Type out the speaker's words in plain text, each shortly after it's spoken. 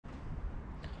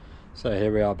So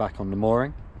here we are back on the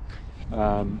mooring.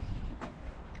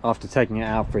 After taking it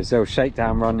out for its little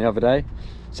shakedown run the other day,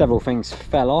 several things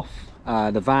fell off.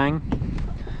 The Vang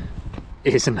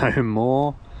is no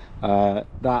more.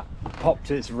 That popped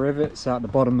its rivets at the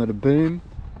bottom of the boom,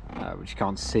 which you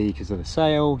can't see because of the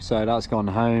sail, so that's gone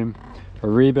home for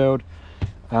a rebuild.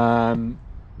 The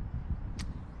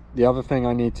other thing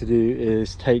I need to do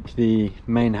is take the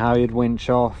main halyard winch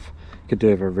off. Could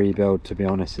do with a rebuild, to be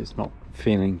honest. It's not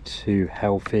feeling too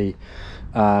healthy,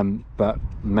 but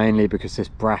mainly because this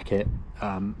bracket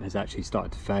has actually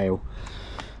started to fail.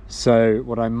 So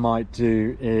what I might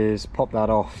do is pop that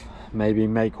off, maybe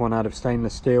make one out of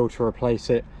stainless steel to replace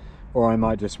it, or I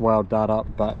might just weld that up.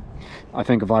 But I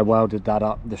think if I welded that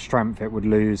up, the strength it would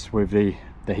lose with the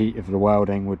heat of the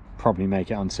welding would probably make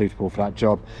it unsuitable for that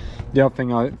job. The other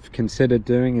thing I've considered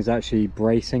doing is actually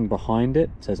bracing behind it,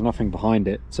 so there's nothing behind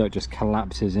it, so it just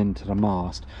collapses into the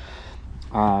mast.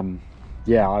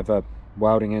 Yeah, either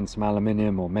welding in some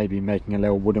aluminium or maybe making a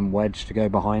little wooden wedge to go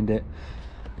behind it,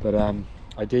 but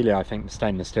ideally I think the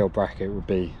stainless steel bracket would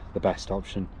be the best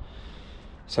option.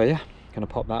 So yeah, gonna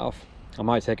pop that off. I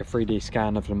might take a 3D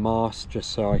scan of the mast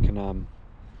just so I can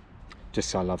just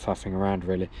so I love faffing around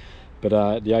really.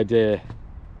 But the idea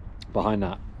behind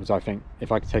that was, I think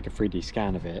if I could take a 3D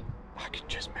scan of it, I could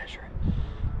just measure it.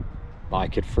 But I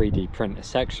could 3D print a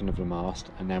section of the mast,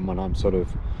 and then when I'm sort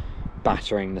of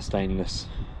battering the stainless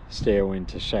steel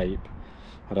into shape,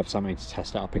 I'd have something to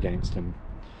test it up against and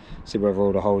see whether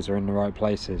all the holes are in the right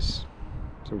places.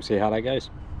 So we'll see how that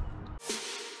goes.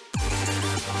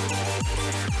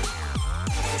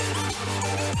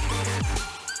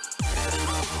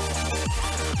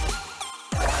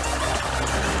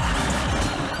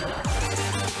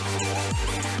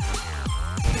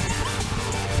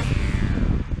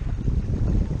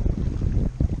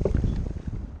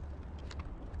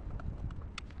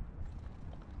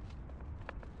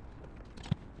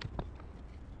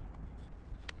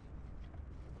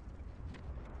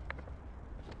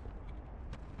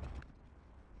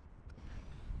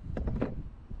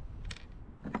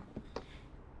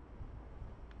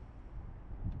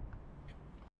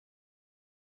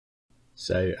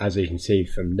 So as you can see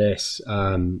from this,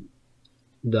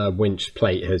 the winch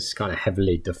plate has kind of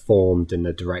heavily deformed in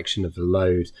the direction of the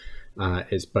load.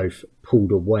 It's both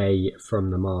pulled away from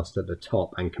the mast at the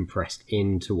top and compressed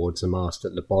in towards the mast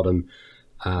at the bottom.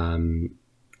 And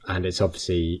it's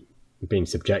obviously been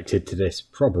subjected to this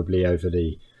probably over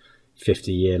the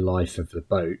 50-year life of the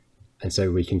boat. And so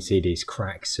we can see these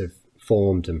cracks have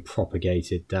formed and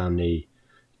propagated down the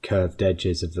curved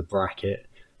edges of the bracket.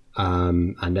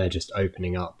 And they're just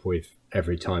opening up with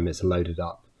every time it's loaded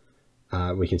up.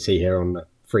 We can see here on the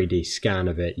 3D scan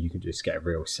of it, you can just get a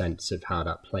real sense of how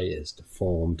that plate is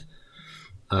deformed.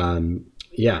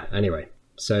 Yeah, anyway,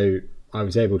 so I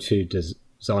was able to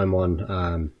design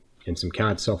one in some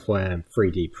CAD software and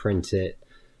 3D print it.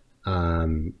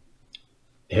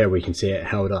 Here we can see it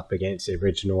held up against the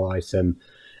original item.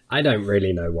 I don't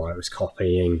really know why I was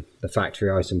copying the factory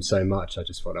item so much. I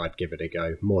just thought I'd give it a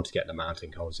go, more to get the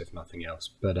mounting holes if nothing else.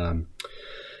 But I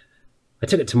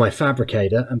took it to my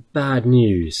fabricator, and bad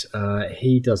news.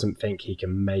 He doesn't think he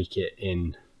can make it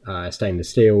in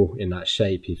stainless steel in that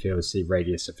shape. He feels the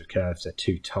radius of the curves are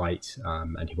too tight,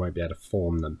 and he won't be able to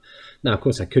form them. Now, of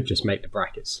course, I could just make the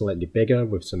bracket slightly bigger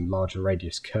with some larger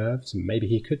radius curves, and maybe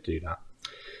he could do that.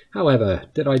 However,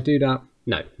 did I do that?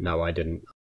 No, I didn't.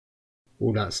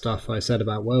 All that stuff I said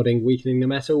about welding weakening the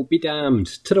metal, be damned,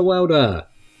 to the welder!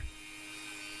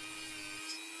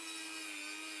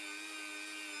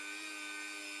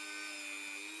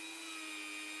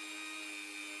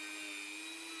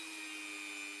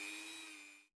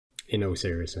 In all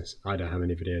seriousness, I don't have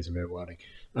any videos of it welding.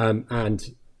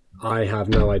 And I have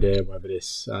no idea whether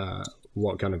this,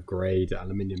 what kind of grade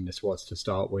aluminium this was to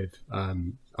start with.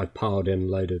 I piled in a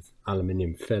load of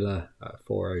aluminium filler,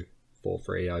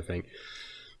 4043 I think.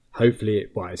 Hopefully,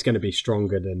 it's going to be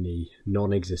stronger than the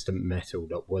non-existent metal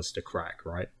that was the crack,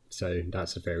 right? So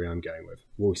that's the theory I'm going with.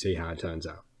 We'll see how it turns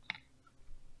out.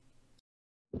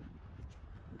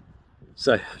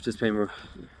 So I've just been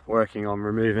working on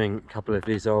removing a couple of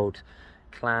these old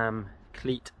clam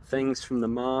cleat things from the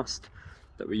mast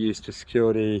that we used to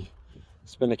secure the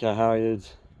spinnaker halyard,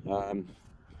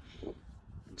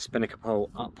 spinnaker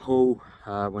pole uphaul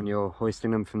when you're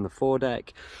hoisting them from the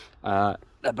foredeck.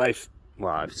 They're both,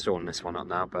 well, I've stored this one up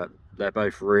now, but they're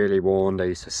both really worn. They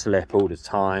used to slip all the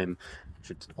time, which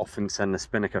would often send the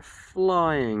spinnaker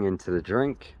flying into the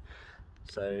drink.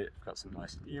 So I've got some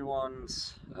nice new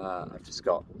ones. I've just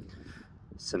got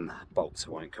some bolts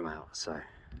that won't come out, so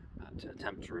I had to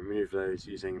attempt to remove those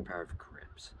using a pair of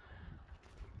grips.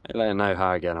 Let her know how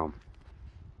I get on.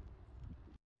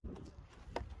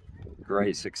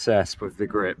 Great success with the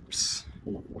grips.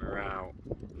 We're out,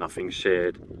 nothing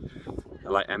sheared.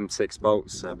 They're like M6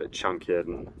 bolts, they're a bit chunkier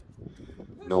than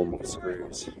normal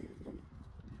screws.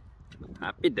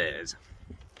 Happy days.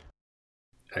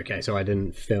 Okay, so I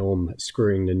didn't film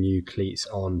screwing the new cleats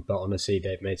on, but honestly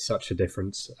they've made such a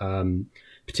difference,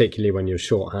 particularly when you're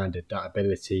short-handed. That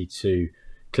ability to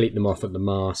cleat them off at the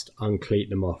mast, uncleat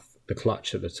them off the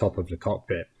clutch at the top of the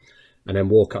cockpit, and then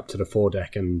walk up to the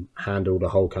foredeck and handle the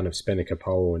whole kind of spinnaker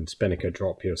pole and spinnaker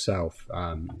drop yourself,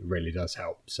 really does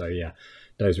help. So yeah,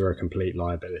 those were a complete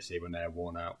liability when they're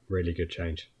worn out. Really good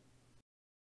change.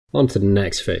 On to the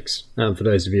next fix, and for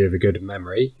those of you with a good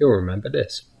memory, you'll remember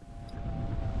this.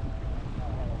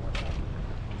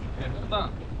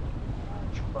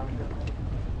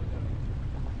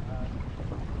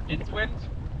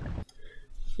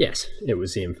 Yes, it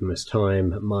was the infamous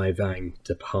time my Vang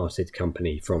departed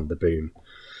company from the boom.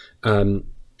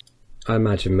 I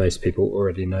imagine most people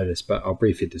already know this, but I'll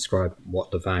briefly describe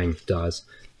what the Vang does.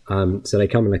 So they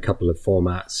come in a couple of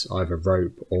formats, either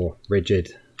rope or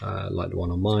rigid, like the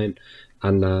one on mine.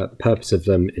 And the purpose of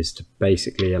them is to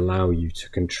basically allow you to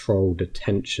control the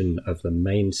tension of the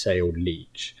mainsail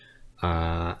leech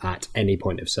at any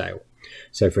point of sail.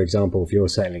 So for example, if you're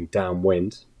sailing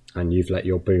downwind and you've let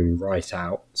your boom right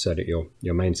out so that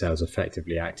your mainsail is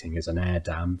effectively acting as an air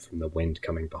dam from the wind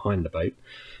coming behind the boat,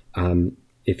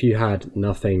 if you had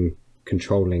nothing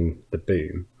controlling the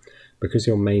boom, because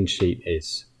your main sheet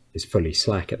is fully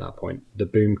slack at that point, the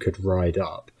boom could ride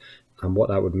up, and what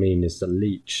that would mean is the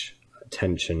leech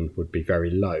tension would be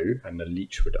very low and the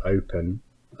leech would open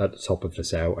at the top of the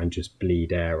sail and just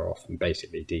bleed air off and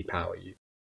basically depower you.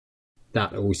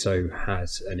 That also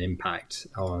has an impact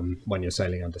on when you're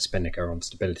sailing under spinnaker on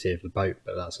stability of the boat,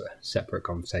 but that's a separate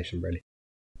conversation really.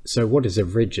 So what is a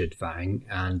rigid Vang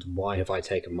and why have I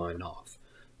taken mine off?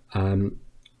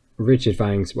 Rigid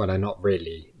Vangs, well, they're not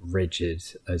really rigid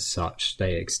as such.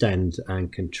 They extend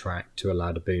and contract to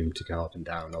allow the boom to go up and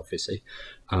down, obviously.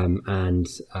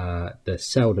 The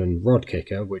Selden rod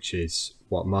kicker, which is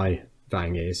what my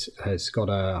Vang is, has got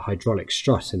a hydraulic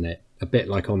strut in it, a bit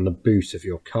like on the boot of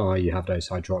your car. You have those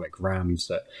hydraulic rams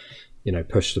that, you know,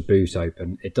 push the boot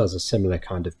open. It does a similar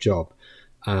kind of job.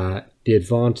 The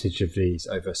advantage of these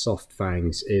over soft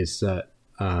Vangs is that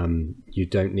you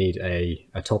don't need a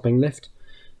topping lift.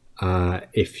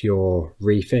 If you're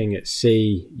reefing at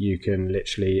sea, you can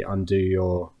literally undo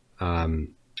your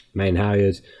main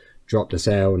halyard, drop the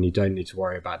sail, and you don't need to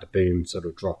worry about the boom sort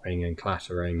of dropping and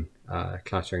clattering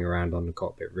around on the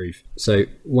cockpit roof. So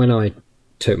when I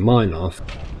took mine off,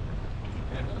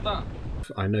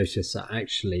 I noticed that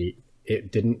actually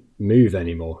it didn't move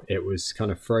anymore. It was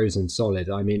kind of frozen solid.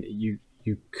 I mean,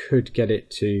 you could get it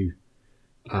to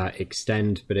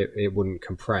extend, but it wouldn't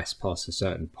compress past a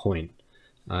certain point.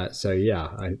 So yeah,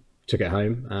 I took it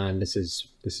home and this is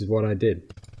what I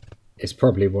did. It's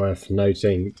probably worth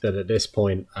noting that at this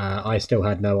point I still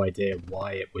had no idea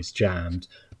why it was jammed,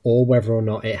 or whether or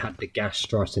not it had the gas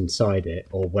strut inside it,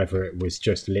 or whether it was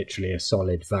just literally a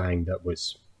solid Vang that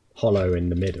was hollow in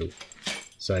the middle.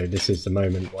 So this is the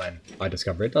moment when I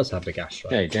discover it does have the gas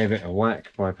strut. Okay, gave it a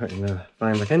whack by putting the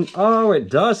Vang back in. Oh, it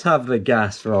does have the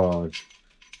gas rod.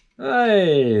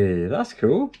 Hey, that's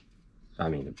cool. I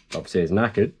mean, obviously it's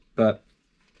knackered, but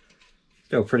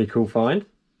still pretty cool find.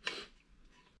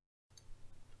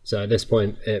 So at this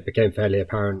point, it became fairly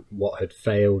apparent what had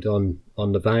failed on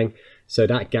the Vang. So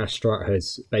that gas strut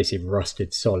has basically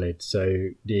rusted solid, so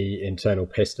the internal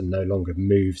piston no longer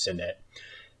moves in it.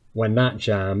 When that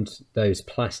jammed, those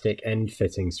plastic end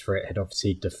fittings for it had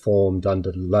obviously deformed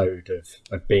under the load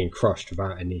of being crushed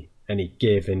without any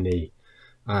give in the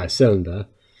cylinder,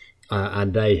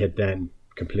 and they had then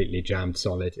completely jammed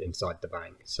solid inside the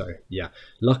Vang. So yeah,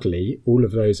 luckily all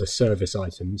of those are service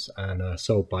items and are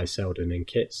sold by Selden in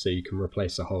kits, so you can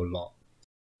replace a whole lot.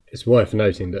 It's worth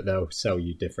noting that they'll sell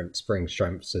you different spring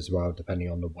strengths as well,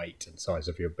 depending on the weight and size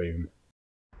of your boom.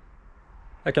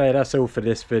 Okay, that's all for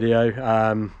this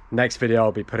video. Next video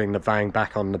I'll be putting the Vang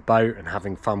back on the boat and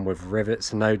having fun with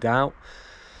rivets, no doubt.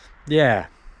 Yeah,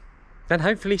 then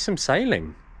hopefully some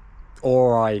sailing.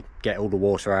 Or I get all the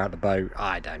water out of the boat,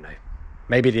 I don't know.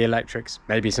 Maybe the electrics,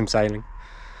 maybe some sailing.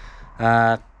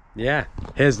 Yeah,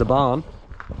 here's the barn.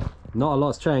 Not a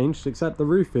lot's changed, except the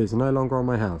roof is no longer on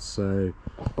my house. So,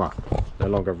 well, no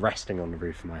longer resting on the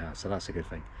roof of my house, so that's a good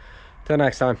thing. Till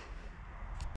next time.